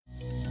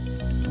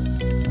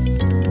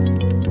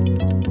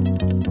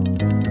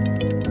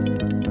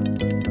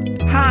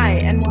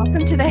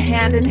Welcome to the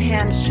Hand in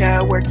Hand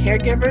show, where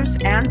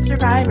caregivers and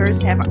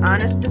survivors have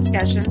honest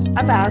discussions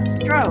about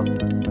stroke.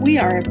 We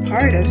are a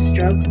part of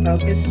Stroke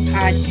Focus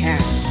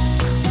Podcasts.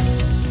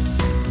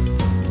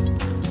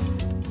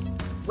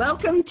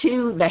 Welcome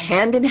to the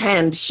Hand in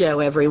Hand show,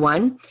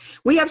 everyone.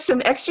 We have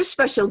some extra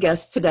special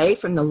guests today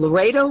from the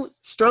Laredo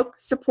Stroke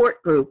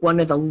Support Group,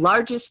 one of the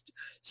largest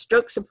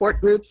stroke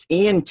support groups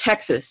in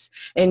Texas.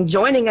 And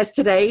joining us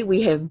today,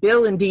 we have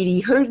Bill and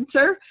Dee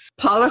Hrncir,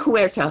 Paola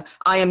Huerta.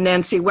 I am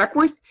Nancy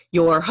Weckwerth,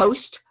 your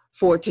host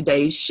for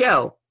today's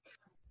show.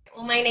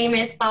 Well, my name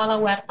is Paola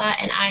Huerta,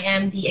 and I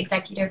am the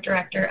Executive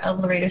Director of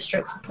Laredo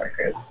Stroke Support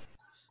Group.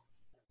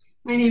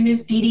 My name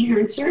is Dee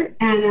Hrncir,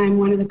 and I'm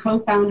one of the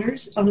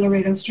co-founders of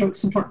Laredo Stroke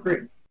Support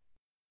Group.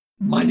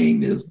 My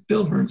name is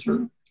Bill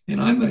Hrncir,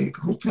 and I'm a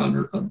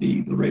co-founder of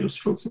the Laredo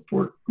Stroke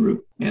Support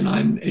Group, and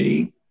I'm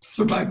a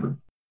survivor.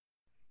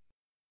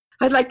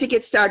 I'd like to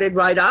get started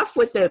right off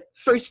with the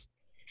first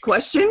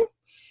question.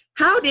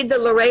 How did the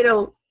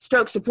Laredo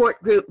Stroke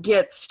Support Group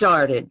get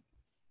started?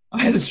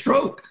 I had a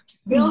stroke.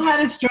 Bill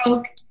had a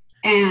stroke,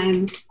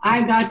 and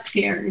I got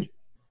scared.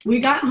 We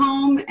got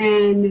home,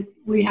 and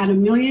we had a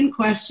million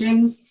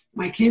questions.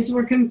 My kids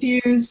were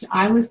confused.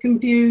 I was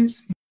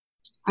confused.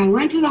 I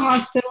went to the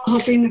hospital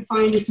hoping to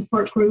find a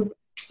support group.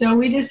 So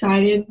we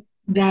decided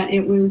that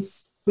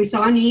we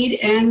saw a need,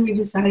 and we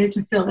decided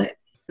to fill it.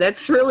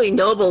 That's really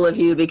noble of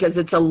you, because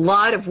it's a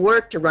lot of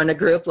work to run a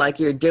group like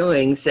you're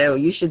doing. So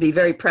you should be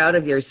very proud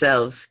of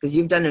yourselves, because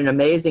you've done an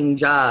amazing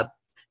job.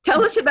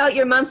 Tell us about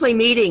your monthly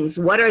meetings.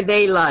 What are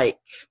they like?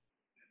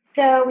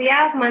 So we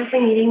have monthly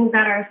meetings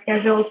that are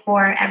scheduled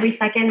for every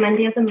second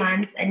Monday of the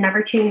month. It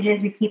never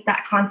changes. We keep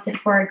that constant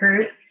for our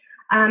group.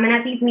 And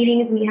at these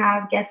meetings, we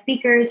have guest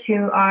speakers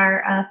who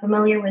are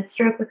familiar with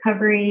stroke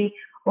recovery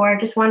or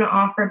just want to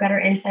offer better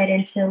insight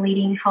into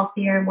leading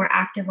healthier, more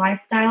active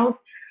lifestyles.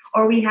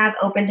 Or we have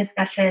open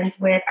discussions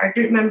with our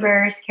group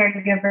members,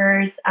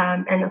 caregivers,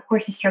 and of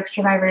course the stroke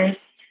survivors,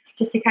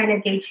 just to kind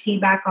of gauge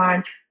feedback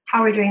on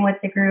how we're doing with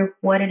the group,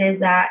 what it is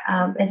that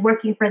is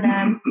working for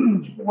them,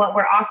 what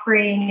we're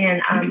offering,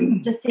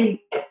 and just to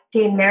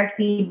gain their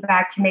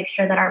feedback to make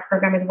sure that our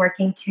program is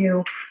working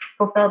to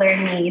fulfill their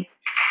needs.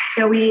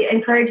 So we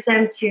encourage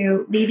them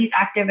to lead these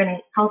active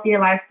and healthier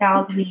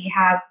lifestyles. We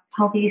have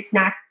healthy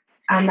snacks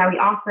that we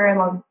offer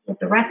along with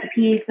the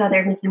recipes, so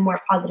they're making more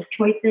positive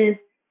choices.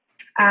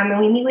 And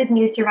we meet with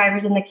new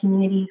survivors in the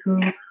community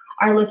who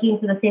are looking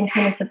for the same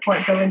kind of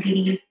support Bill and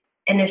Dee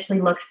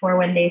initially looked for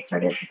when they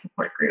started the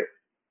support group.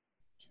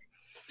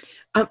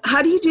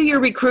 How do you do your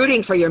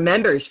recruiting for your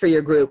members for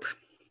your group?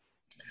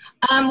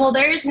 Well,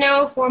 there's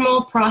no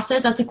formal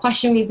process. That's a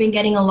question we've been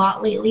getting a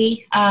lot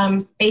lately.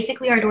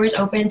 Basically, our door is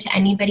open to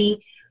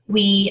anybody.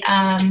 We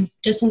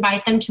just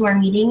invite them to our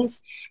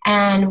meetings,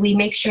 and we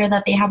make sure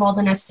that they have all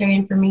the necessary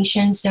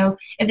information. So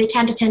if they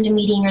can't attend a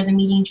meeting or the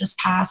meeting just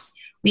passed,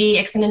 we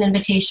extend an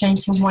invitation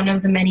to one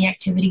of the many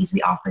activities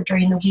we offer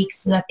during the week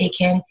so that they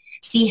can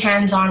see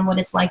hands-on what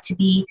it's like to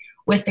be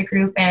with the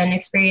group and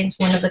experience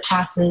one of the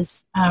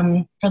classes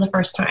for the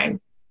first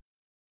time.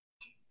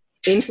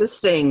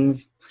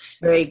 Interesting.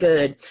 Very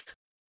good.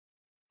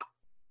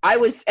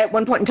 At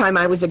one point in time,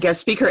 I was a guest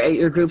speaker at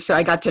your group, so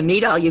I got to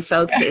meet all you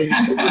folks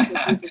and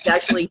what it's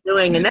actually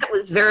doing, and that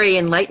was very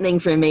enlightening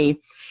for me.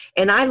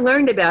 And I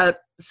learned about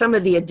some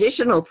of the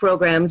additional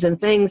programs and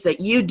things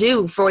that you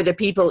do for the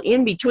people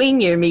in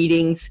between your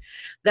meetings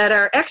that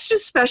are extra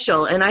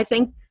special. And I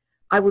think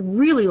I would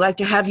really like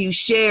to have you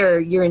share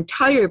your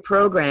entire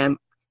program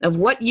of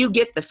what you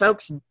get the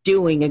folks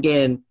doing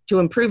again to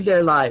improve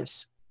their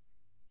lives.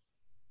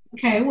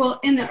 Okay, well,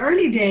 in the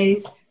early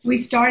days, we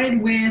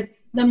started with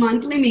the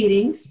monthly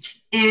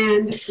meetings,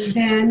 and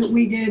then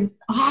we did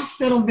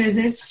hospital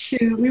visits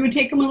we would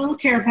take them a little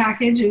care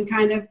package and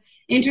kind of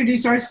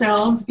introduce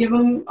ourselves, give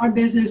them our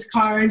business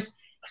cards.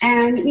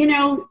 And,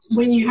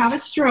 when you have a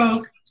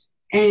stroke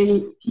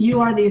and you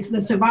are the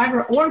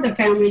survivor or the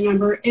family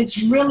member,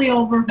 it's really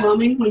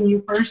overwhelming when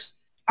you first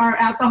are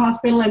at the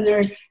hospital and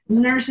their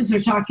nurses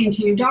are talking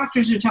to you,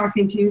 doctors are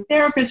talking to you,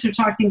 therapists are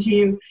talking to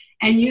you,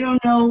 and you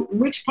don't know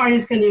which part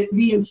is going to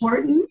be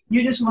important.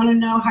 You just want to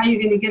know how you're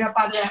going to get up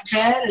out of that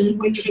bed and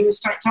when you're going to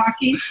start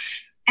talking.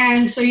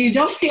 And so you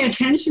don't pay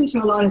attention to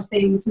a lot of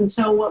things. And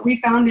so what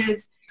we found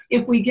is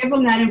if we give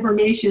them that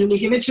information and we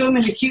give it to them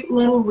in a cute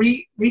little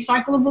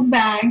recyclable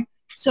bag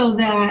so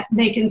that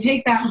they can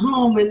take that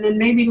home, and then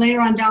maybe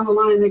later on down the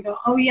line they go,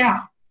 oh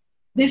yeah,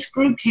 this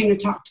group came to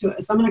talk to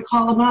us. I'm going to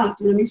call them up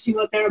and let me see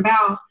what they're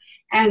about.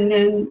 And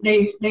then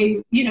they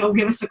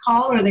give us a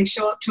call or they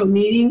show up to a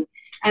meeting.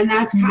 And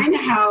that's kind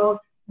of how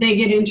they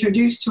get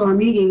introduced to our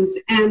meetings.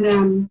 And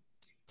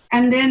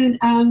then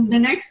the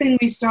next thing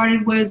we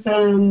started was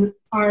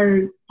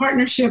our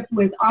partnership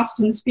with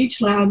Austin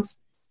Speech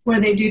Labs, where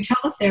they do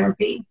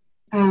teletherapy.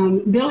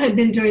 Bill had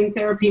been doing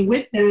therapy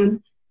with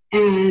them,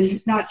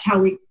 and that's how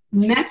we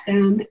met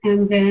them.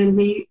 And then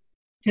we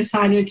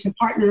decided to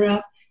partner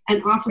up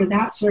and offer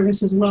that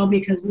service as well,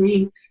 because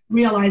we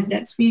realized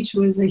that speech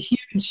was a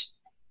huge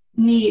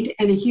need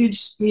and a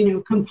huge,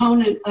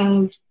 component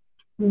of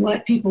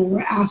what people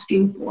were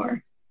asking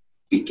for.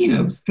 speaking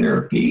of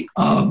therapy,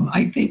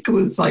 I think it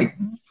was like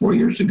 4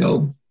 years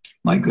ago,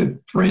 my good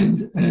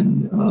friend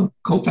and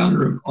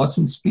co-founder of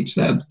Awesome Speech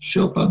Lab,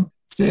 Shilpa,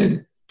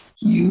 said,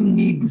 you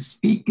need to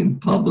speak in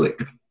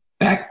public.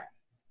 Back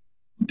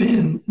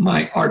then,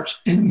 my arch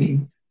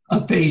enemy,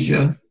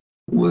 aphasia,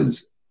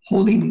 was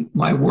holding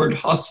my word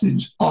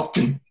hostage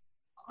often.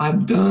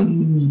 I've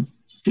done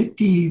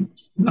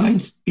 59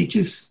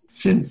 speeches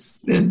since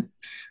then.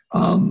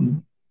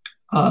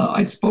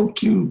 I spoke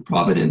to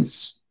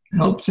Providence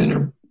Health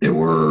Center. There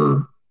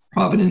were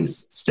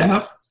Providence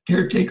staff,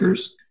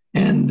 caretakers,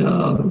 and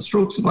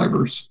stroke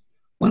survivors.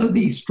 One of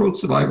these stroke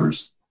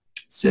survivors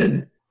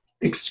said,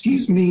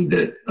 excuse me,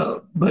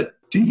 but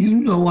do you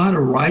know how to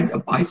ride a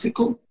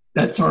bicycle?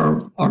 That's our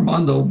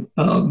Armando.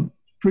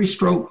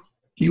 Pre-stroke,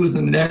 he was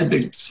an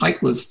avid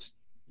cyclist.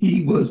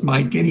 He was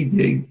my guinea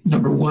pig,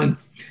 number one.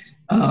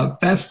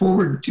 Fast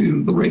forward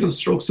to Laredo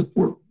Stroke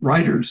Support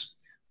Riders.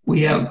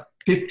 We have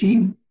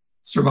 15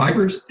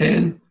 survivors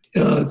and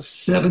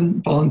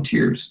 7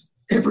 volunteers.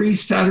 Every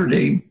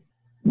Saturday,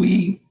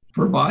 we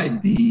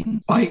provide the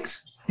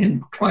bikes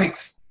and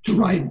trikes to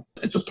ride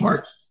at the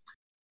park.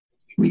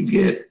 We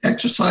get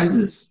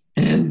exercises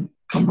and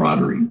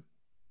camaraderie.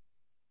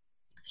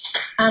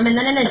 And then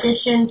in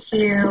addition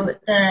to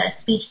the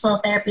speech flow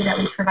therapy that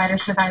we provide our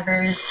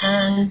survivors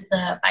and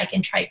the bike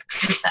and trike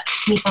group that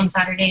meets on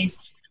Saturdays,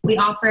 we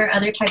offer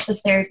other types of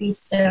therapies.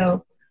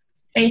 So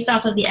based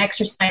off of the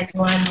exercise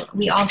one,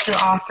 we also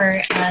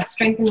offer a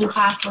strengthening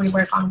class where we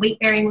work on weight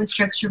bearing with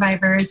stroke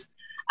survivors,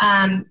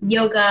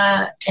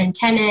 yoga and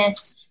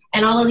tennis,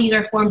 and all of these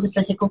are forms of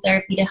physical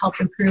therapy to help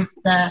improve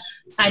the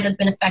side that's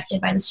been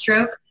affected by the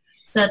stroke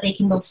so that they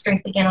can build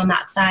strength again on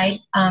that side.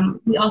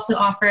 We also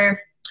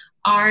offer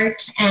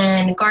art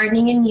and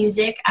gardening and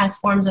music as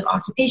forms of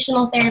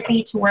occupational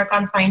therapy to work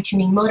on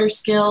fine-tuning motor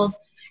skills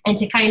and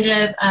to kind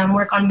of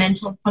work on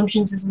mental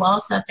functions as well,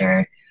 so that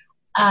they're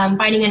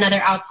finding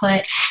another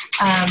output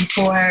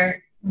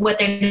for what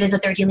it is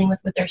that they're dealing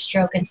with their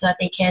stroke, and so that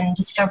they can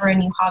discover a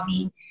new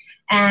hobby.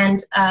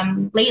 And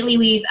lately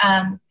we've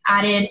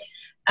added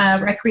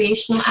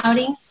recreational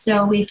outings.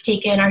 So we've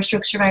taken our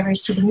stroke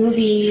survivors to the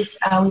movies.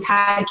 We've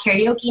had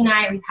karaoke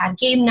night. We've had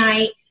game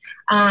night.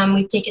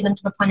 We've taken them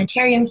to the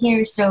planetarium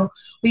here. So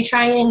we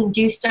try and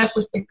do stuff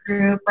with the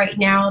group right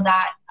now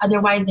that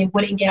otherwise they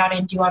wouldn't get out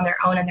and do on their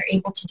own, and they're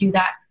able to do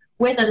that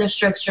with other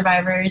stroke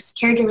survivors,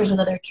 caregivers with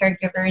other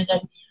caregivers,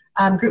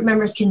 and group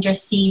members can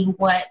just see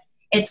what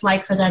it's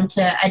like for them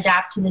to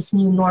adapt to this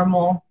new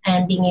normal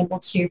and being able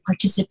to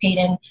participate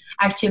in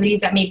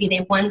activities that maybe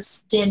they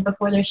once did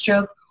before their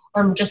stroke,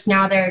 or just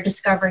now they're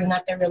discovering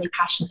that they're really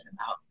passionate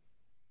about.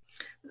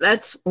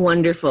 That's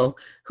wonderful.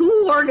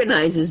 Who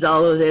organizes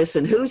all of this,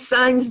 and who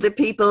signs the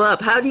people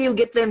up? How do you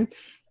get them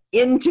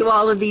into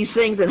all of these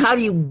things, and how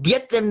do you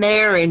get them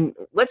there, and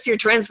what's your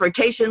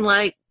transportation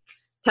like?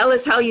 Tell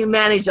us how you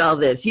manage all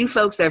this. You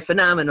folks are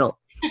phenomenal.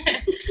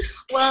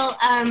 Well,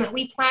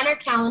 we plan our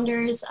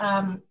calendars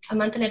a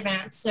month in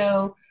advance.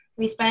 So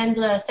we spend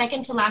the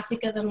second to last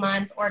week of the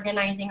month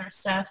organizing our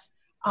stuff,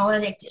 all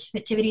of the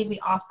activities we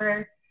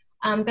offer.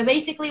 But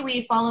basically,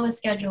 we follow a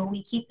schedule.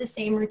 We keep the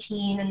same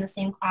routine and the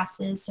same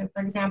classes. So,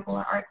 for example,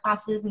 our art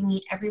classes, we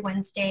meet every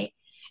Wednesday,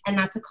 and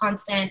that's a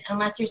constant.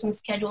 Unless there's some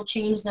schedule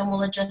change, then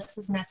we'll adjust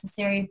as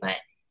necessary. But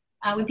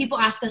when people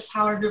ask us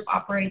how our group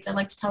operates, I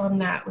like to tell them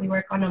that we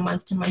work on a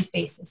month-to-month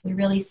basis. We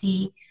really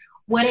see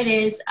what it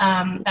is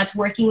that's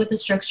working with the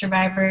stroke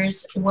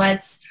survivors,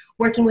 what's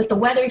working with the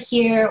weather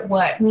here,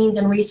 what means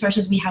and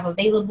resources we have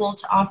available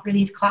to offer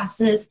these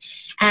classes.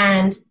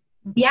 And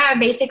yeah,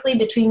 basically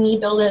between me,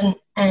 Bill,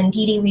 and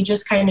Dee Dee, we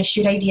just kind of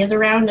shoot ideas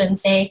around and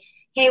say,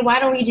 hey, why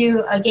don't we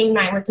do a game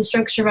night with the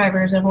stroke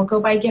survivors, and we'll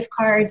go buy gift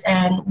cards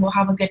and we'll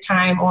have a good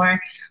time, or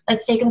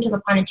let's take them to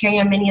the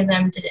planetarium. Many of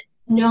them didn't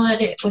know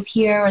that it was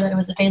here or that it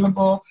was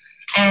available,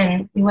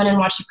 and we went and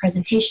watched the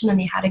presentation and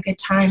they had a good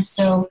time.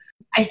 So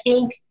I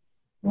think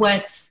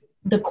what's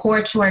the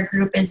core to our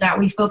group is that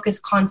we focus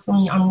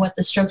constantly on what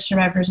the stroke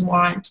survivors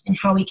want and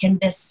how we can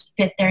best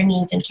fit their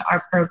needs into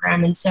our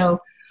program. And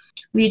so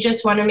we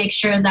just want to make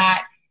sure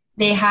that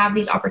they have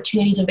these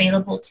opportunities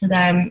available to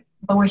them,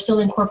 but we're still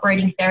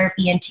incorporating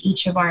therapy into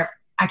each of our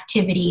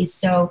activities.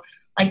 So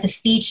like the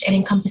speech, it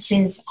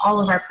encompasses all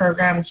of our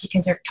programs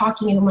because they're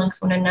talking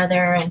amongst one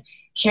another and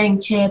sharing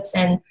tips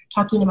and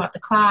talking about the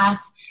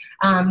class.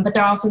 But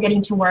they're also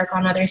getting to work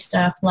on other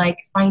stuff like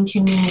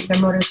fine-tuning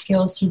their motor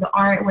skills through the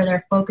art, where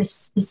they're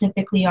focused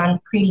specifically on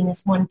creating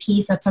this one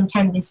piece that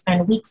sometimes they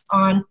spend weeks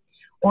on,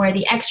 or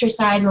the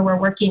exercise where we're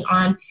working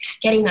on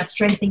getting that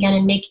strength again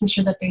and making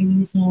sure that they're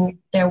using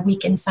their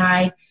weakened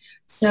side.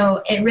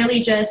 So it really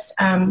just,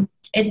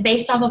 it's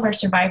based off of our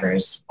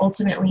survivors.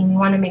 Ultimately, we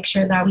want to make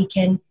sure that we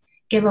can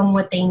give them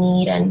what they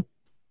need and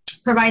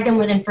provide them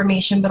with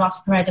information, but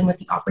also provide them with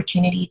the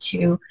opportunity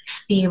to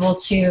be able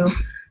to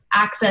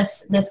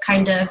access this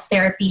kind of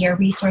therapy or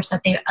resource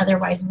that they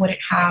otherwise wouldn't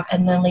have,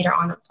 and then later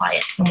on apply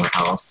it somewhere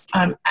else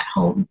at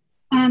home.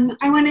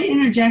 I want to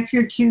interject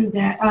here too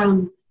that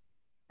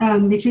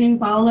between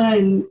Paola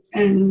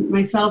and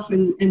myself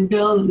and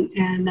Bill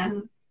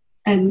and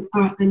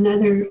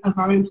another of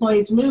our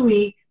employees,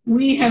 Louis,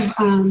 we have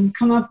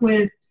come up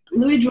with,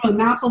 Louis drew a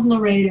map of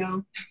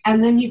Laredo,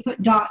 and then he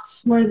put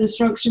dots where the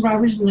stroke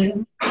survivors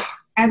live.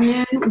 And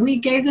then we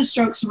gave the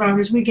stroke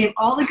survivors, we gave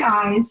all the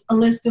guys a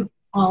list of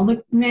all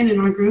the men in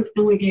our group,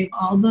 and we gave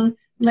all the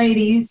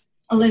ladies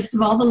a list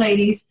of all the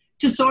ladies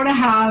to sort of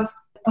have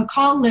a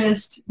call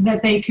list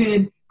that they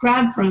could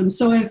grab from.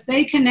 So if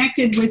they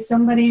connected with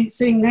somebody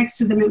sitting next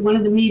to them at one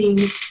of the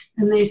meetings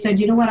and they said,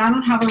 you know what, I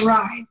don't have a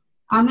ride,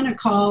 I'm going to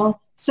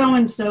call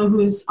so-and-so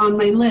who's on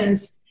my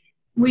list.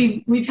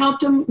 We've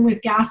helped them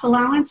with gas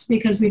allowance,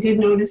 because we did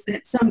notice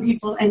that some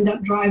people end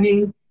up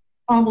driving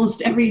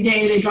almost every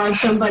day. They drive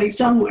somebody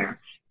somewhere.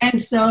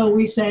 And so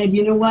we said,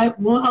 you know what,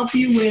 we'll help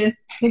you with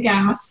the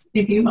gas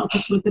if you help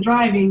us with the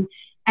driving.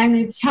 And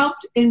it's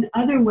helped in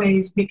other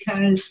ways,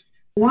 because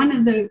one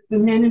of the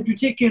men in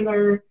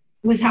particular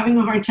was having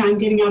a hard time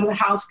getting out of the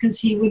house because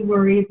he would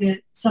worry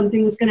that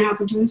something was going to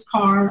happen to his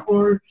car,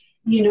 or,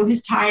 you know,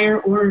 his tire,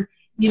 or,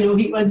 you know,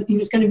 he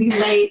was going to be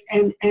late,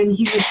 and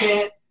he would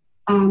get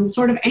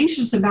sort of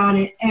anxious about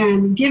it.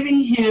 And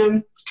giving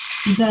him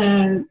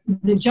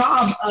the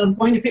job of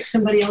going to pick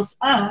somebody else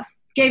up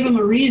gave him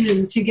a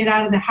reason to get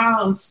out of the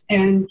house.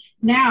 And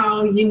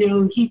now, you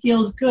know, he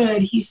feels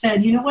good. He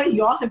said, you know what,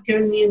 you all have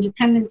given me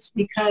independence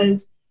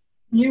because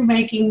you're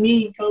making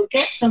me go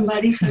get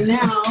somebody. So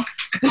now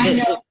I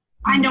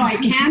know I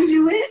can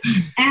do it,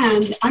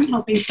 and I'm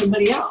helping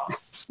somebody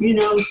else, you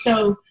know.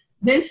 So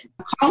this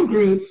call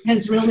group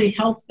has really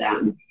helped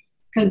them,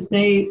 because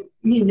they,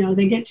 you know,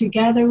 they get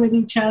together with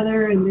each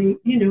other, and they,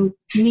 you know,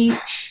 meet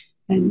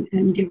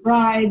and give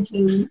rides,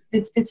 and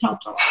it's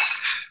helped a lot.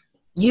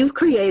 You've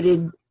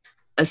created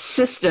a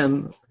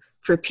system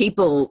for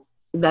people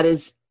that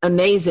is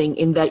amazing,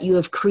 in that you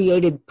have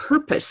created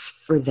purpose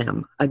for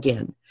them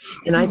again.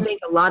 And I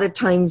think a lot of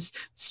times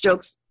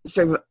stroke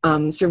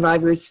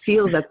survivors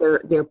feel that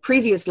their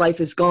previous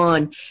life is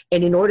gone,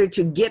 and in order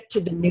to get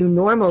to the new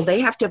normal,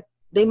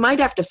 they might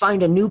have to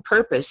find a new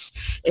purpose,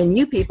 and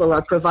you people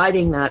are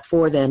providing that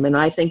for them, and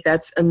I think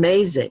that's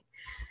amazing.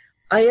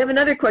 I have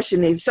another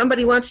question. If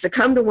somebody wants to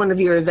come to one of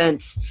your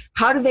events,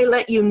 how do they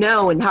let you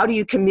know, and how do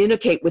you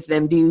communicate with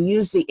them? Do you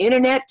use the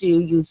internet? Do you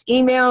use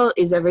email?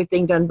 Is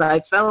everything done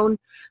by phone?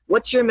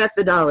 What's your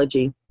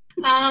methodology?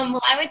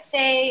 Well, I would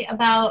say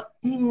about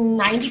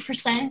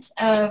 90%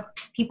 of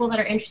people that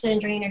are interested in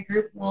joining a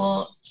group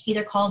will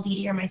either call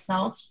Dee Dee or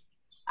myself.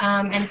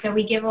 And so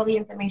we give all the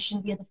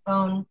information via the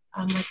phone.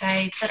 Like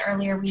I said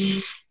earlier,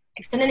 we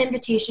extend an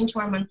invitation to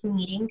our monthly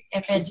meeting.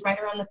 If it's right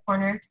around the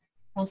corner,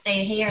 we'll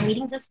say, hey, our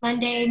meeting's this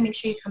Monday. Make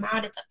sure you come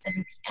out. It's at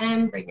 7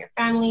 p.m. Bring your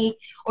family.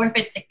 Or if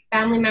it's the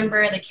family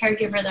member, the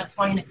caregiver that's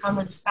wanting to come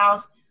with a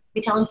spouse,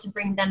 we tell them to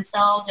bring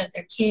themselves or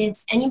their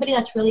kids, anybody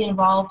that's really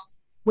involved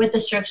with the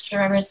stroke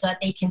survivors, so that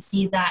they can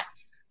see that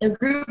the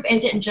group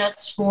isn't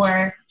just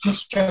for the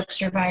stroke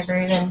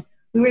survivors. And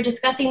we were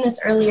discussing this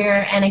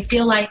earlier, and I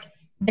feel like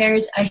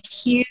there's a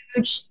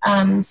huge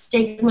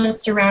stigma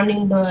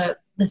surrounding the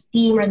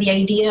theme or the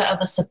idea of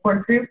a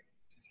support group.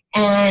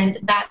 And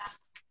that's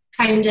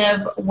kind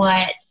of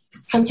what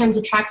sometimes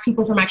attracts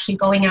people from actually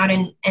going out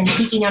and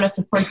seeking out a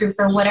support group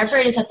for whatever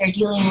it is that they're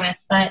dealing with.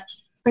 But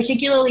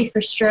particularly for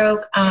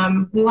stroke,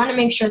 we want to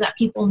make sure that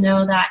people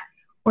know that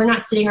we're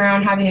not sitting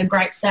around having a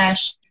gripe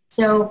sesh.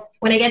 So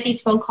when I get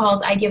these phone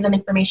calls, I give them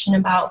information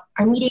about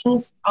our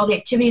meetings, all the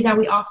activities that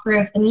we offer.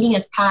 If the meeting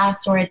has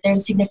passed or if there's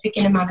a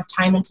significant amount of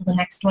time until the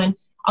next one,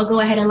 I'll go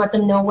ahead and let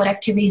them know what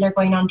activities are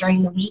going on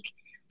during the week.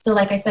 So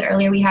like I said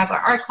earlier, we have our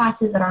art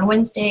classes that are on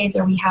Wednesdays,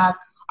 or we have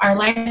our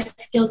life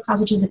skills class,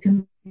 which is a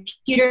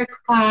computer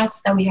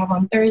class that we have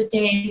on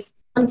Thursdays.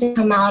 To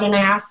come out, and I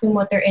ask them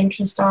what their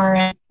interests are,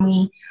 and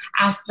we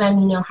ask them,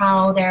 you know,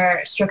 how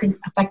their stroke has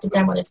affected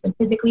them, whether it's been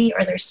physically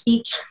or their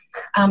speech,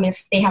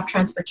 if they have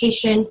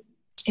transportation,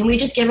 and we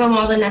just give them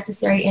all the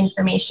necessary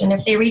information.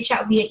 If they reach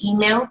out via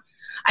email,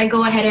 I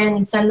go ahead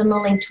and send them a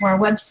link to our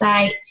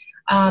website,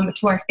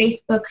 to our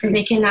Facebook, so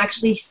they can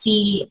actually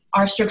see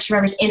our stroke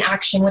survivors in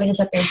action, what it is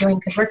that they're doing,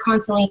 because we're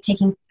constantly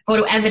taking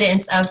photo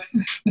evidence of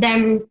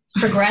them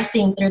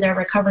progressing through their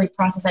recovery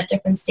process at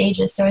different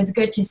stages. So it's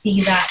good to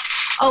see that,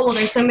 oh, well,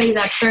 there's somebody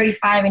that's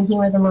 35 and he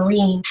was a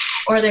Marine,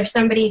 or there's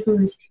somebody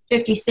who's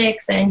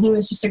 56 and he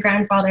was just a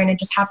grandfather and it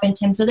just happened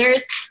to him. So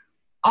there's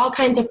all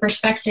kinds of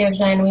perspectives,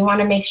 and we want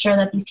to make sure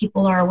that these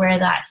people are aware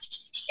that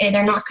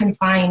they're not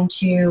confined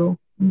to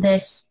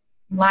this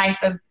life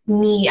of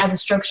me as a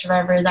stroke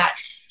survivor, that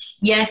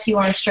yes, you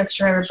are a stroke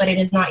survivor, but it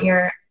is not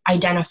your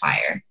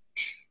identifier.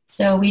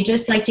 So we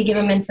just like to give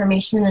them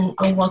information and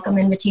a welcome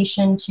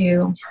invitation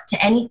to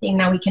anything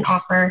that we can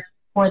offer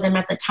for them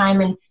at the time.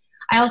 And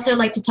I also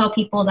like to tell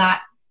people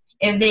that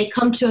if they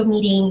come to a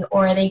meeting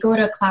or they go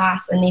to a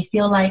class and they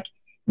feel like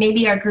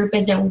maybe our group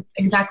isn't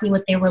exactly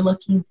what they were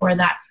looking for,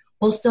 that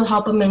we'll still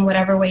help them in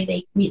whatever way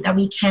that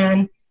we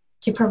can,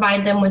 to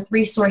provide them with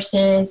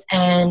resources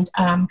and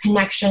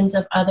connections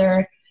of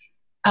other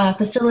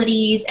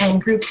facilities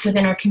and groups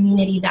within our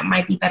community that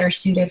might be better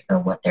suited for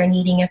what they're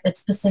needing. If it's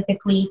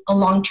specifically a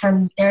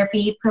long-term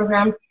therapy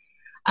program,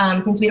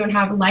 Since we don't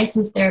have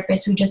licensed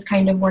therapists, we just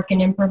kind of work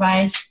and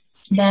improvise.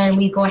 Then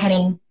we go ahead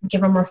and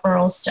give them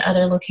referrals to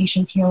other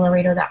locations here in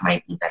Laredo that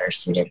might be better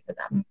suited for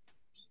them.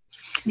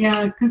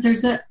 Yeah, because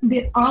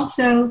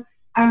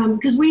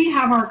because we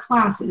have our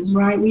classes,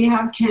 right? We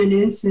have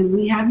tennis and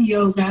we have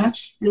yoga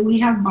and we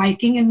have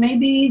biking, and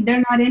maybe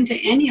they're not into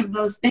any of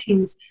those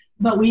things,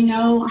 but we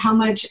know how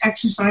much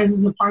exercise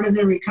is a part of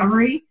their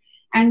recovery.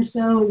 And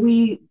so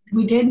we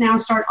did now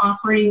start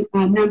offering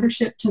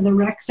membership to the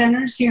rec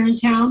centers here in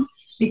town,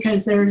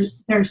 because there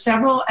are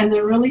several and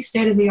they're really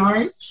state of the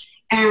art.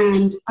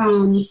 And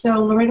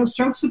so Laredo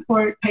Stroke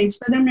Support pays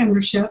for their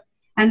membership,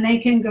 and they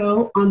can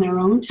go on their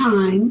own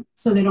time,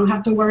 so they don't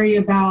have to worry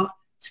about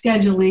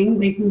scheduling.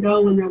 They can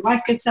go when their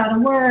wife gets out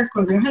of work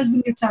or their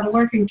husband gets out of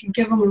work and can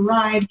give them a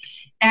ride.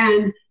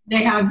 And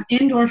they have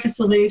indoor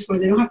facilities where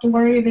they don't have to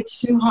worry if it's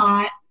too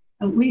hot.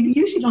 We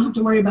usually don't have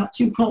to worry about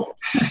too cold.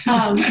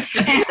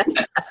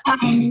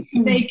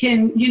 They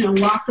can,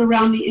 walk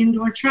around the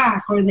indoor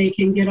track, or they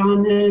can get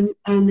on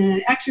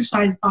an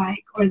exercise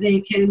bike, or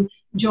they can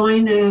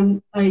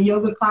join a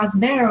yoga class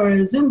there, or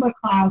a Zumba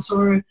class,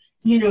 or,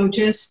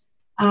 just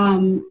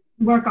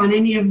work on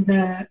any of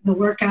the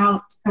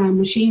workout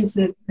machines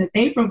that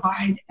they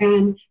provide.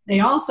 And they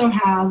also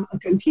have a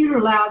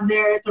computer lab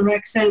there at the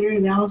rec center.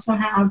 They also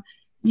have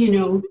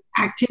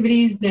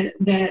activities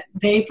that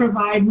they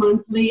provide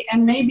monthly,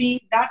 and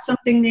maybe that's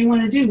something they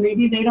want to do.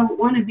 Maybe they don't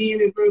want to be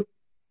in a group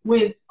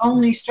with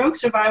only stroke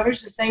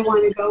survivors. If they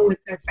want to go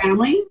with their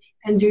family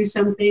and do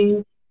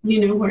something,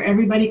 where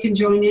everybody can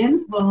join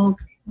in, well,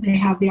 they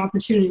have the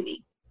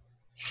opportunity.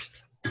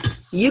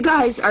 You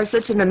guys are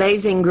such an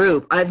amazing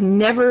group. I've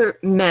never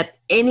met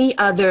any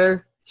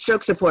other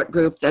stroke support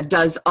group that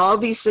does all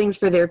these things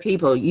for their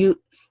people. You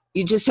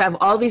just have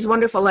all these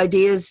wonderful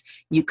ideas.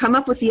 You come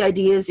up with the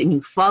ideas and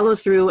you follow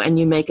through and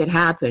you make it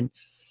happen.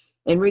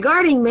 And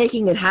regarding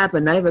making it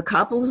happen, I have a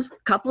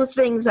couple of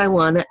things I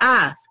want to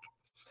ask.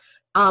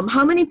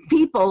 How many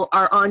people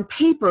are on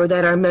paper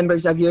that are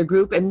members of your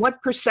group, and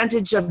what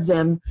percentage of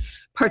them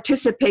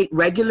participate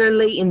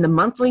regularly in the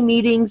monthly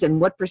meetings,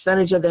 and what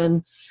percentage of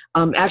them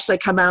actually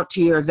come out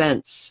to your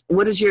events?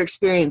 What is your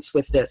experience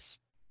with this?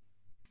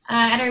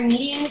 At our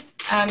meetings,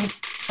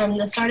 from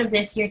the start of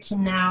this year to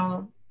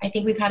now, I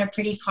think we've had a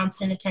pretty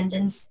constant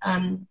attendance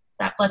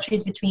that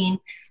fluctuates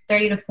between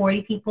 30 to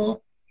 40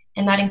 people.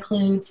 And that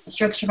includes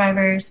stroke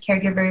survivors,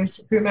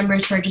 caregivers, group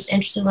members who are just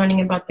interested in learning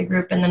about the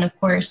group, and then, of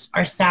course,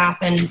 our staff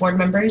and board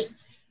members.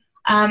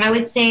 I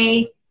would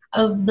say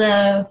of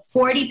the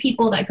 40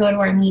 people that go to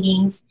our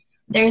meetings,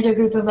 there's a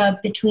group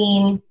of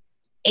between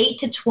 8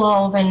 to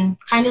 12, and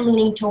kind of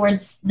leaning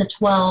towards the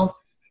 12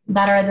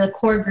 that are the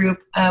core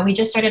group. We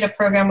just started a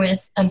program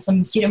with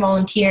some student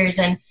volunteers,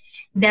 and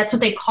that's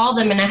what they call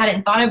them, and I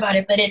hadn't thought about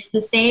it, but it's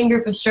the same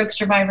group of stroke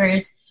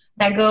survivors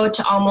that go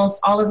to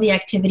almost all of the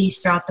activities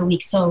throughout the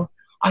week. So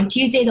on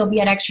Tuesday, they'll be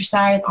at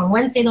exercise. On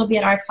Wednesday, they'll be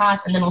at our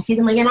class. And then we'll see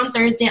them again on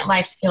Thursday at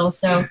life skills.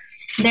 So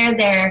they're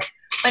there.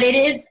 But it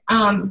is,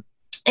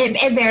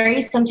 it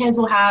varies. Sometimes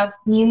we'll have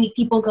new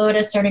people go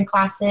to certain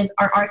classes.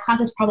 Our art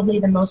class is probably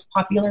the most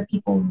popular.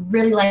 People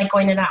really like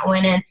going to that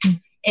one. And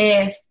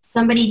if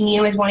somebody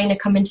new is wanting to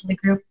come into the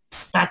group,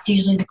 that's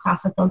usually the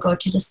class that they'll go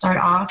to start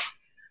off.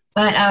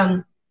 But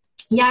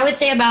yeah, I would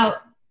say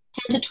about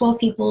 10 to 12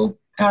 people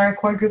are a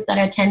core group that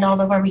attend all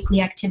of our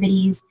weekly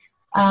activities.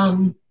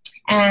 And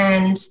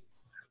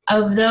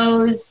of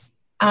those,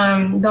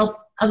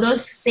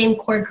 same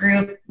core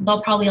group,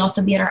 they'll probably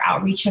also be at our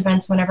outreach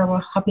events whenever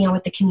we're helping out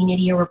with the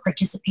community or we're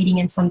participating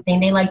in something.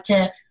 They like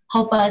to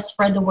help us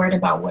spread the word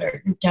about what our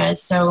group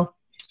does. So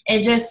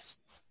it's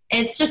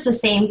just the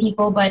same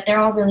people, but they're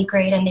all really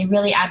great, and they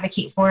really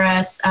advocate for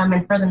us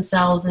and for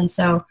themselves. And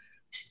so,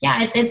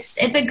 yeah, it's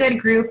a good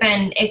group,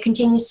 and it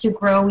continues to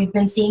grow. We've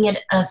been seeing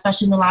it,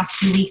 especially in the last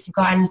few weeks. We've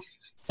gotten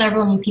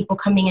several new people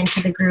coming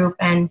into the group,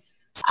 and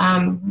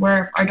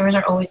our doors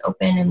are always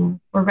open, and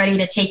we're ready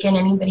to take in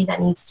anybody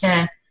that needs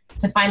to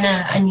find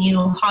a new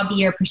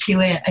hobby or pursue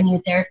a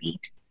new therapy.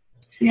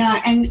 Yeah,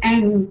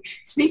 and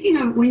speaking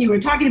of, when you were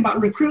talking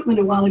about recruitment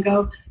a while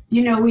ago,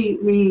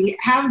 we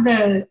have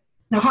the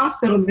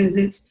hospital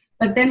visits,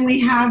 but then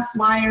we have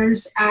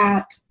flyers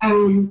at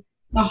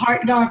the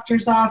heart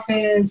doctor's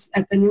office,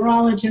 at the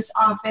neurologist's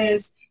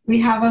office.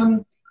 We have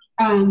them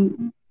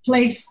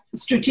placed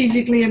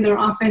strategically in their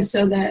office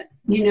so that,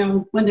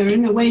 when they're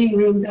in the waiting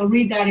room, they'll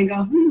read that and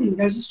go,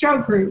 there's a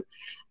stroke group.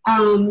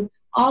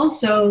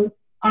 Also,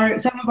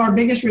 some of our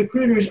biggest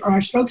recruiters are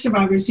our stroke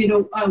survivors.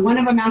 One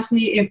of them asked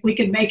me if we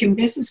could make him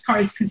business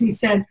cards, because he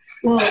said,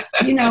 well,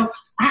 I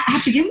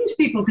have to give them to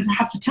people because I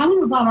have to tell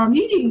them about our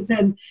meetings.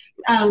 And,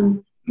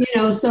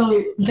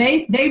 so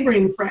they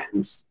bring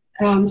friends.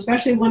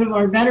 Especially one of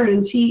our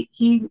veterans, he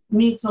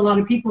meets a lot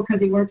of people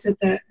because he works at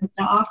the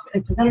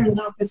veterans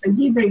office, and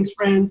he brings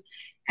friends.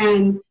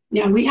 And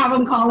we have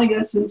them calling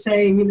us and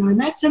saying, I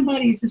met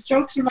somebody, he's a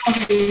stroke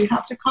survivor, you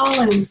have to call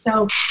him.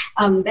 So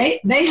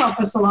they help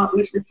us a lot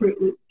with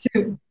recruitment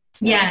too.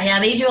 So. Yeah,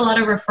 they do a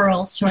lot of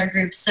referrals to our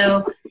group.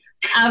 So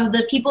of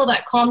the people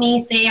that call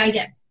me, say I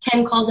get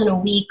 10 calls in a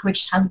week,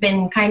 which has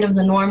been kind of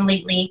the norm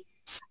lately,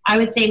 I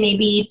would say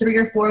maybe 3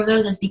 or 4 of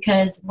those is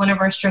because one of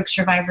our stroke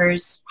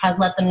survivors has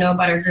let them know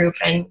about our group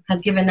and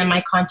has given them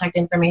my contact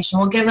information.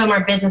 We'll give them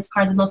our business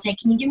cards and they'll say,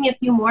 can you give me a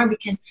few more?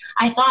 Because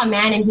I saw a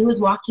man and he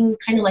was walking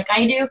kind of like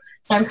I do.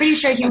 So I'm pretty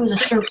sure he was a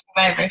stroke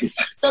survivor.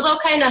 So they'll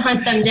kind of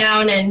hunt them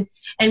down and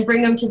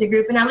bring them to the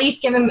group and at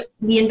least give them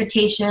the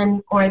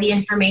invitation or the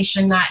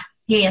information that,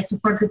 hey, a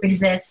support group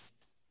exists.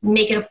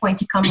 Make it a point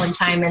to come one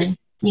time and,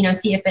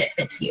 see if it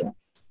fits you.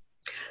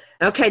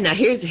 Okay, now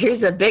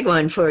here's a big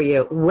one for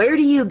you. Where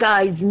do you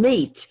guys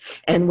meet?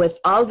 And with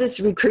all this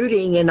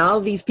recruiting and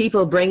all these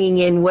people bringing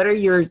in, what are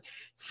your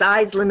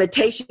size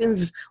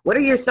limitations? What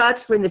are your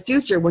thoughts for in the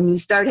future when you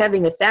start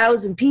having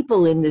 1,000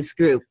 people in this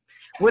group?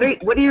 What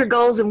are your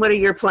goals and what are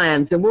your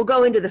plans? And we'll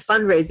go into the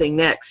fundraising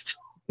next.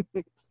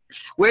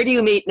 Where do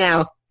you meet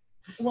now?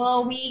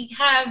 Well, we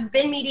have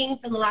been meeting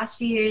for the last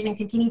few years and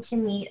continue to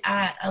meet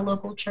at a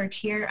local church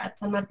here at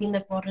San Martin de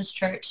Porres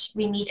Church.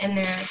 We meet in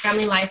their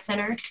Family Life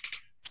Center.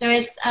 So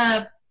it's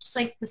just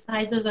like the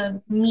size of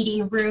a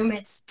meeting room.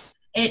 It's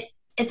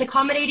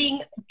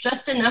accommodating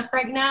just enough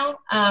right now.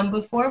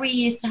 Before we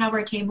used to have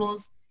our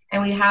tables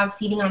and we'd have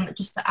seating on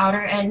just the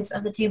outer ends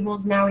of the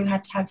tables. Now we've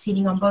had to have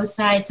seating on both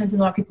sides since there's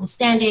a lot of people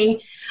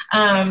standing.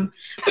 Our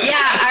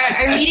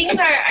meetings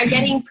are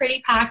getting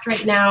pretty packed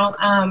right now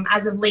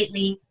as of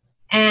lately.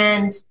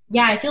 And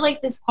yeah, I feel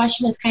like this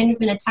question has kind of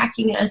been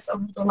attacking us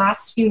over the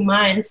last few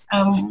months.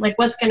 Like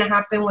what's going to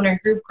happen when our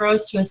group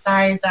grows to a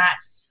size that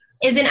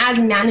isn't as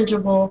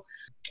manageable.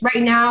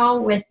 Right now,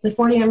 with the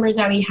 40 members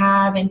that we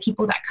have and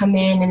people that come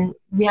in, and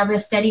we have a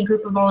steady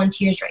group of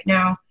volunteers right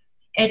now,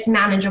 it's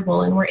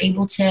manageable and we're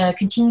able to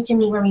continue to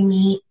meet where we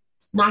meet,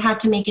 not have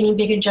to make any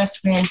big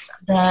adjustments.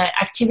 The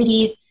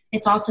activities,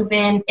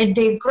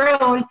 they've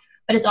grown,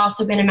 but it's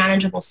also been a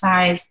manageable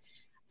size.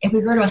 If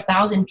we grow to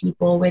 1,000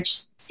 people,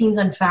 which seems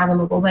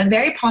unfathomable, but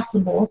very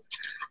possible,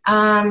 we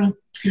don't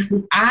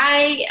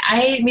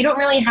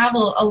really have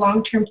a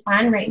long-term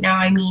plan right now.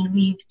 I mean,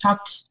 we've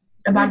talked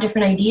about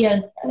different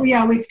ideas.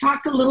 Yeah, we've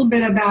talked a little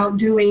bit about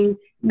doing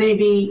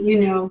maybe,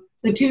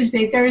 the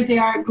Tuesday, Thursday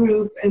art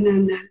group and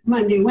then the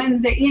Monday,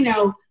 Wednesday,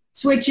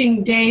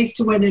 switching days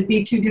to where there'd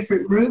be 2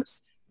 different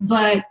groups.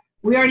 But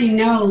we already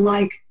know,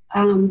 like,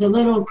 the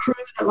little crew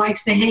that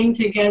likes to hang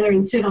together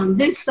and sit on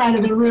this side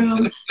of the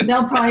room,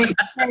 they'll probably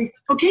say,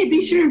 okay,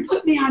 be sure and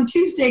put me on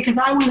Tuesday because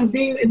I want to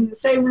be in the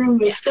same room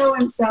with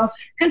so-and-so,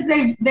 because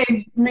they've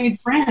made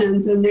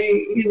friends and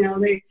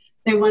they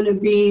want to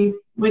be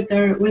with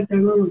their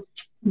little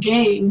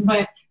gang.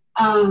 But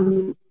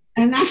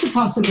and that's a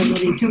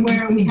possibility to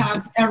where we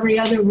have every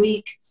other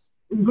week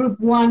group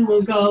 1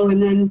 will go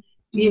and then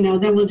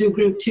then we'll do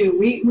group 2.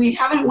 We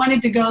haven't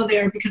wanted to go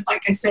there because,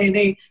 like I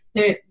say,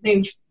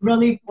 they've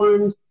really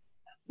formed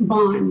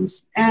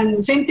bonds.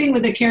 And same thing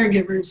with the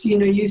caregivers.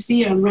 You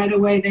see them right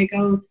away. They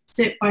go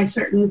sit by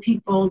certain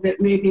people that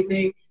maybe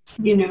they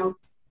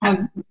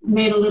have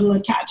made a little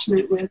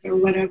attachment with or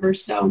whatever.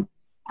 So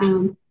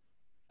I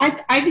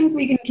think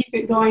we can keep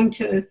it going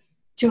to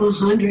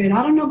 100.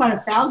 I don't know about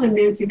 1,000,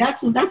 Nancy.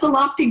 That's a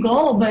lofty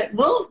goal, but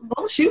we'll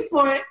shoot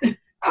for it.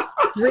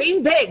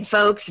 Dream big,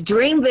 folks.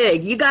 Dream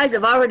big. You guys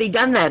have already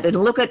done that,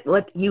 and look at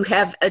what you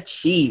have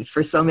achieved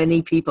for so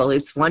many people.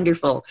 It's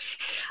wonderful.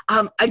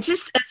 I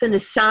just, as an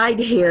aside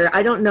here,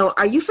 I don't know,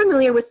 are you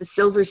familiar with the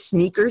Silver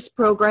Sneakers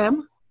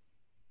program?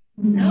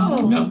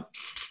 No.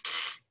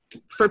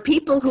 For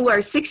people who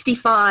are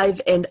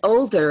 65 and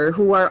older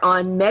who are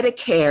on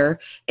Medicare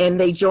and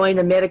they join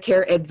a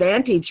Medicare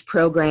Advantage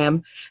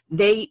program,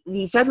 the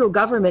federal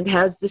government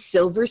has the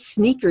Silver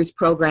Sneakers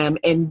program,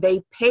 and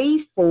they pay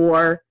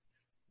for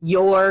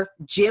your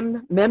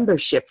gym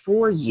membership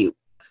for you.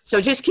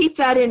 So just keep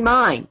that in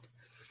mind.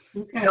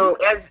 Okay. So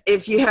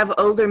if you have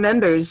older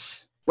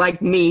members like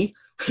me,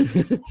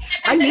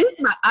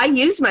 I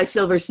use my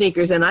Silver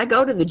Sneakers and I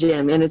go to the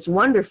gym and it's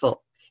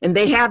wonderful. And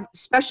they have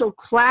special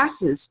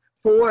classes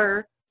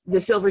for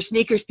the Silver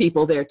Sneakers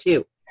people there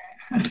too.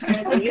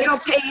 And you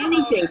don't pay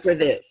anything for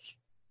this.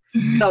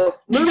 So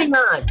moving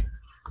on.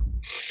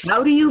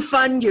 How do you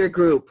fund your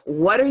group?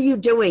 What are you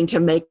doing to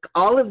make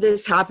all of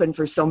this happen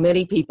for so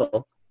many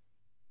people?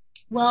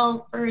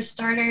 Well, for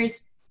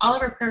starters, all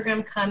of our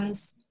program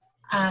comes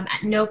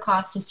at no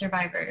cost to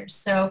survivors.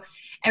 So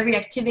every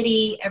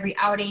activity, every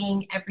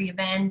outing, every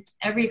event,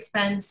 every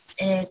expense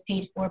is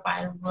paid for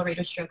by the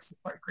Laredo Stroke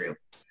Support Group.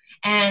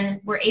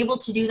 And we're able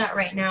to do that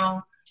right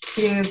now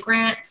through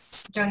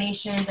grants,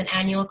 donations, and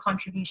annual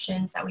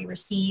contributions that we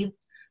receive.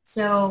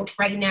 So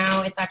right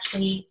now it's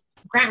actually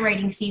grant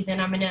writing season.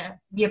 I'm going to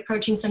be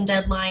approaching some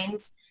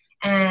deadlines,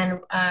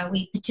 and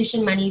we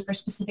petition money for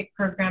specific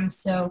programs.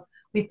 So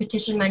we've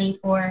petitioned money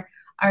for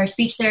our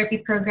speech therapy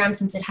program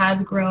since it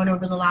has grown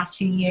over the last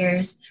few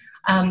years.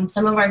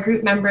 Some of our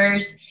group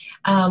members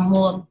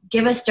will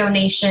give us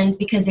donations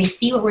because they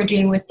see what we're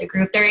doing with the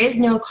group. There is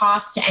no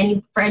cost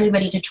for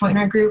anybody to join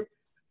our group,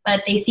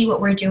 but they see what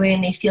we're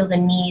doing. They feel the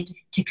need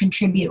to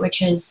contribute,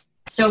 which is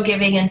so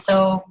giving and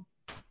so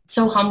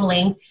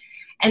humbling.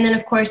 And then,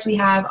 of course, we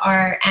have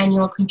our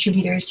annual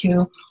contributors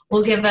who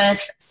will give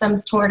us some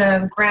sort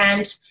of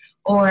grant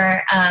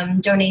or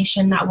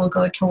donation that will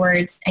go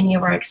towards any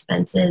of our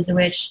expenses,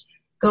 which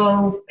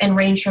go and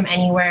range from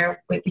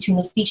anywhere between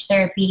the speech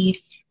therapy,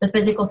 the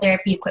physical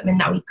therapy equipment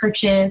that we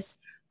purchase,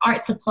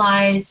 art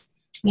supplies.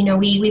 You know,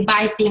 we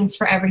buy things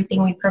for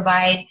everything. We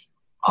provide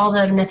all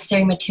the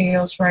necessary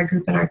materials for our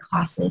group and our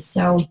classes.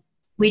 So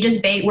we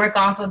just work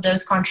off of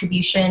those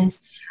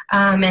contributions,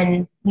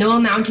 and no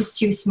amount is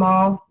too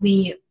small.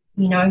 We,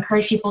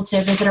 encourage people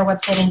to visit our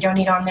website and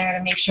donate on there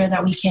to make sure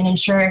that we can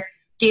ensure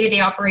day-to-day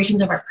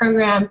operations of our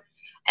program.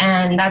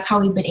 And that's how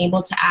we've been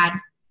able to add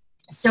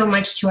so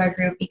much to our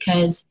group,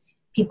 because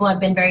people have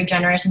been very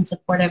generous and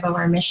supportive of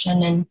our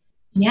mission. And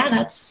yeah,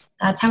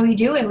 that's how we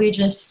do it. We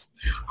just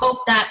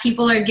hope that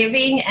people are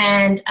giving,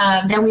 and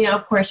then we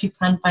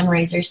plan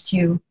fundraisers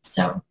too.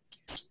 So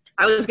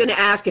I was going to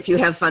ask if you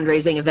have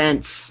fundraising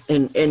events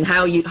and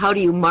how do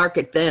you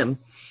market them?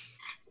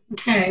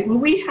 Okay, well,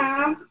 we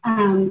have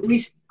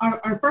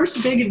our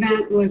first big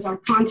event was our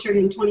concert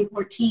in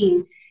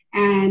 2014,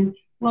 and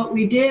what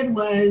we did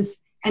was,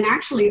 and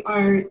actually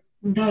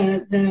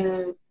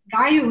the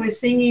guy who was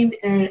singing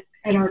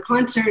at our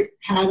concert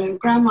had a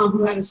grandma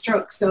who had a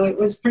stroke, so it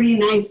was pretty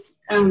nice.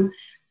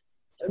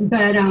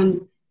 But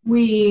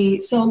we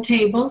sold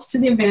tables to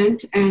the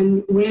event,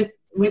 and with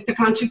the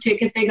concert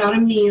ticket, they got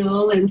a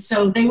meal, and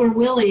so they were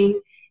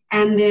willing.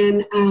 And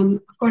then,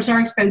 of course, our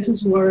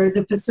expenses were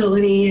the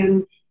facility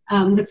and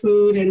the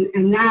food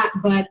and that.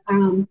 But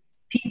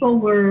people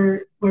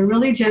were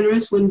really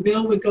generous when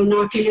Bill would go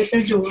knocking at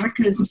their door,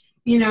 because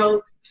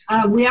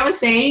we have a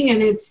saying,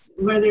 and it's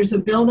where there's a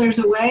bill, there's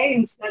a way,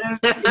 instead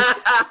of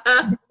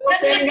Bill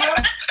saying no,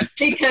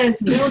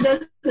 because Bill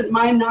doesn't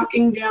mind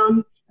knocking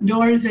down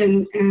doors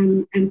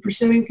and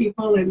pursuing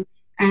people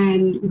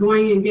and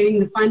going and getting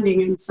the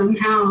funding, and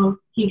somehow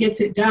he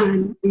gets it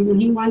done. When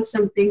he wants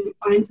something, he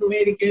finds a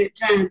way to get it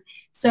done.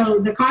 So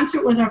the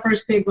concert was our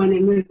first big one,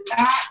 and with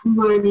that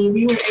money,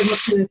 we were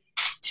able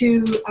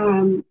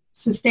to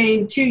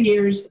sustain 2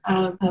 years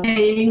of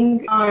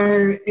paying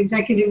our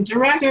executive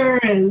director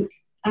and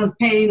of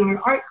paying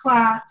our art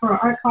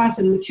class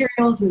and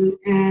materials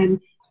and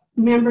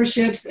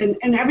memberships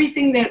and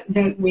everything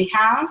that we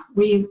have.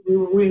 We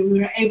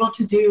were able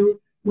to do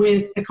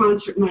with the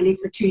concert money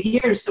for 2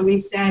 years. So we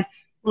said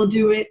we'll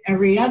do it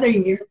every other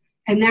year.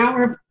 And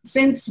now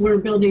since we're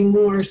building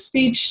more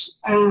speech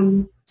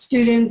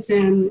students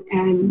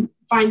and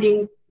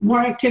finding more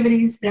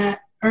activities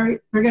that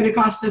are going to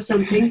cost us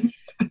something.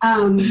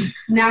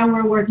 Now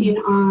we're working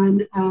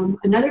on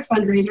another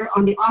fundraiser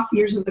on the off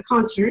years of the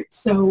concert.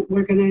 So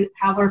we're going to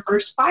have our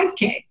first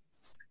 5K.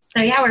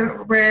 So yeah,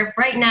 we're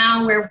right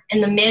now, we're in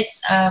the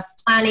midst of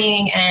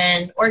planning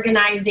and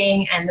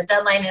organizing, and the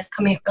deadline is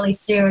coming up really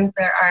soon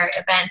for our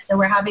event. So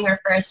we're having our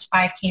first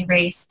 5K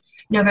race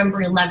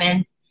November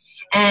 11th,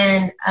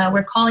 and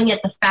we're calling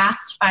it the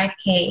Fast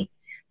 5K.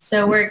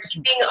 So we're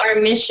keeping our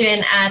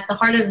mission at the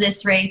heart of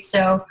this race.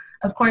 So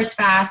of course,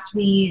 FAST,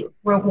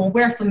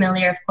 we're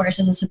familiar, of course,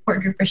 as a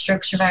support group for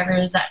stroke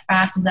survivors, that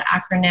FAST is the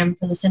acronym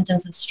for the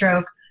symptoms of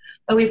stroke.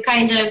 But we've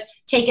kind of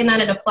taken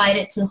that and applied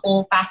it to the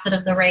whole facet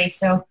of the race.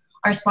 So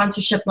our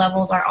sponsorship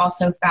levels are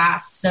also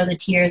FAST. So the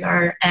tiers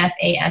are F,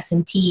 A, S,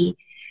 and T.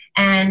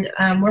 And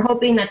we're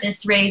hoping that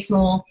this race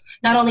will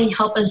not only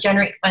help us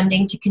generate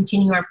funding to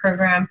continue our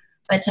program,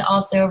 but to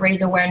also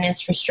raise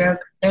awareness for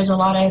stroke. There's a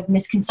lot of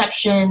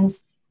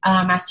misconceptions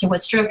as to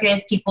what stroke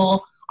is.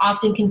 People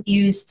often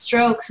confuse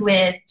strokes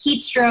with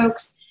heat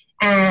strokes,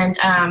 and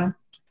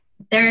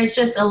there is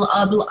just a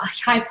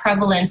high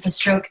prevalence of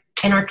stroke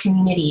in our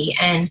community,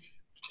 and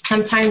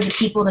sometimes the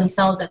people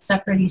themselves that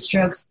suffer these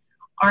strokes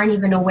aren't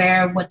even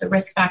aware of what the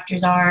risk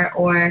factors are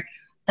or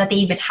that they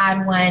even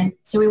had one.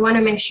 So we want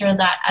to make sure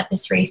that at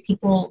this race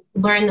people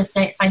learn the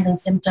signs and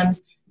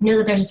symptoms, know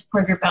that there's a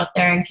support group out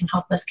there and can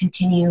help us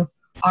continue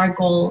our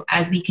goal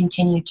as we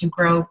continue to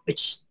grow,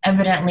 which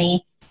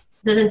evidently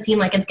doesn't seem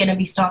like it's going to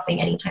be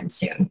stopping anytime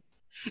soon.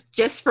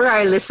 Just for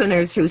our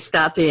listeners who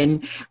stop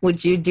in,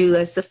 would you do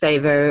us a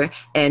favor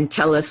and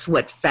tell us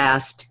what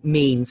FAST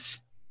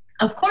means?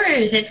 Of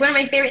course. It's one of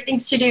my favorite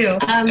things to do.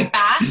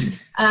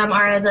 FAST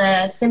are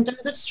the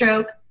symptoms of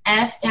stroke.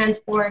 F stands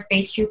for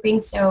face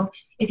drooping. So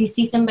if you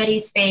see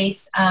somebody's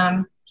face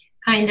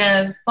kind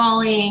of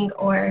falling,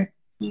 or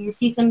you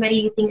see somebody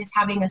you think is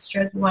having a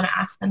stroke, you want to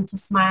ask them to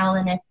smile.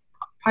 And if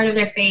part of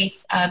their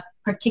face,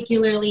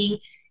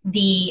 particularly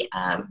the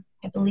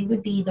I believe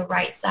would be the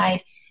right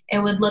side, it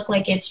would look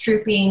like it's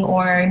drooping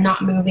or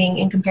not moving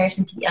in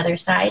comparison to the other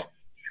side.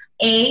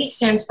 A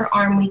stands for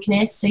arm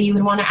weakness. So you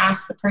would want to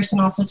ask the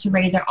person also to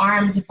raise their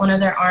arms. If one of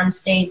their arms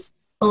stays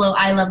below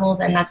eye level,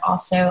 then that's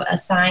also a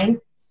sign.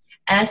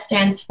 S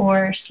stands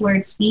for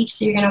slurred speech.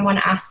 So you're going to want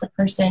to ask the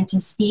person to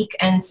speak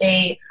and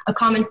say a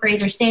common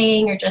phrase or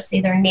saying, or just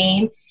say their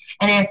name.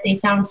 And if they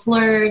sound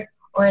slurred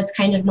or it's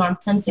kind of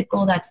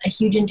nonsensical, that's a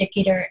huge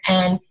indicator.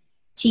 And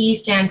T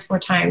stands for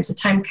time. So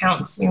time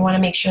counts. You want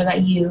to make sure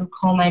that you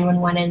call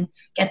 911 and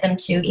get them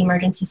to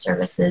emergency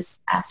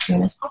services as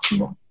soon as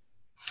possible.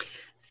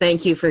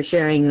 Thank you for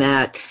sharing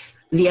that.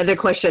 The other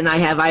question I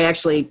have, I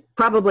actually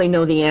probably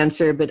know the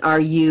answer, but are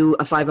you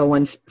a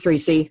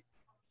 501c?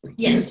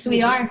 Yes,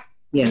 we are.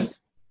 Yes.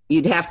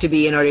 You'd have to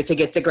be in order to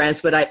get the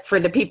grants, but for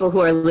the people who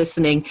are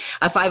listening,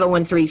 a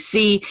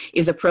 501c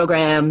is a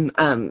program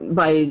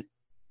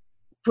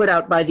put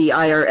out by the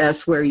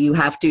IRS where you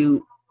have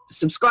to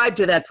subscribe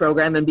to that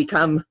program and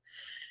become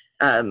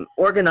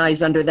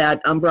organized under that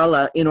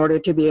umbrella in order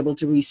to be able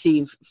to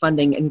receive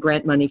funding and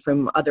grant money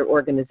from other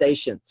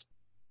organizations.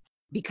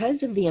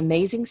 Because of the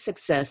amazing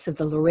success of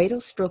the Laredo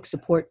Stroke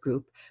Support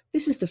Group,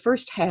 this is the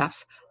first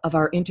half of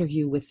our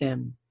interview with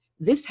them.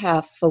 This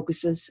half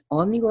focuses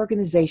on the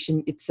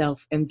organization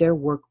itself and their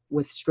work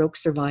with stroke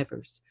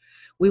survivors.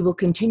 We will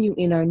continue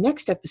in our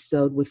next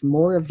episode with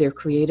more of their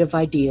creative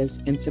ideas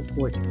and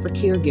support for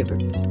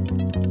caregivers.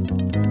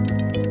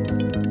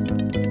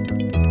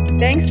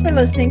 Thanks for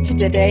listening to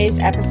today's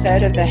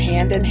episode of the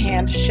Hand in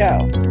Hand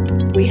Show.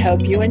 We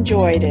hope you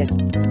enjoyed it.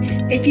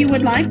 If you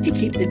would like to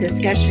keep the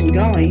discussion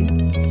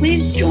going,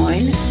 please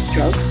join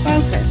Stroke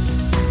Focus,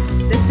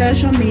 the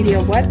social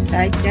media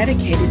website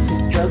dedicated to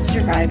stroke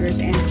survivors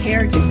and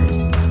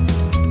caregivers.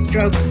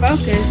 Stroke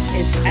Focus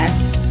is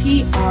StrokeFocus.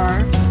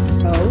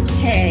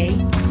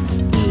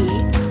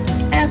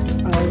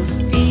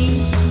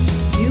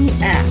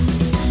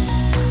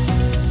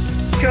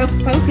 Stroke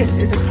Focus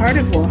is a part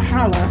of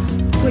Walhalla,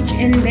 which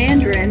in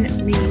Mandarin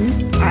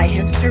means I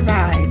have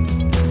survived.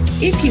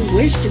 If you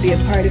wish to be a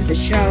part of the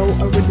show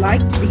or would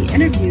like to be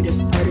interviewed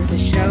as part of the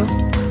show,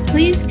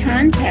 please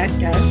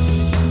contact us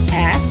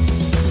at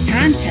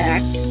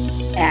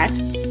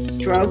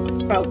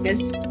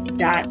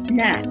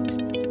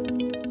contact@strokefocus.net.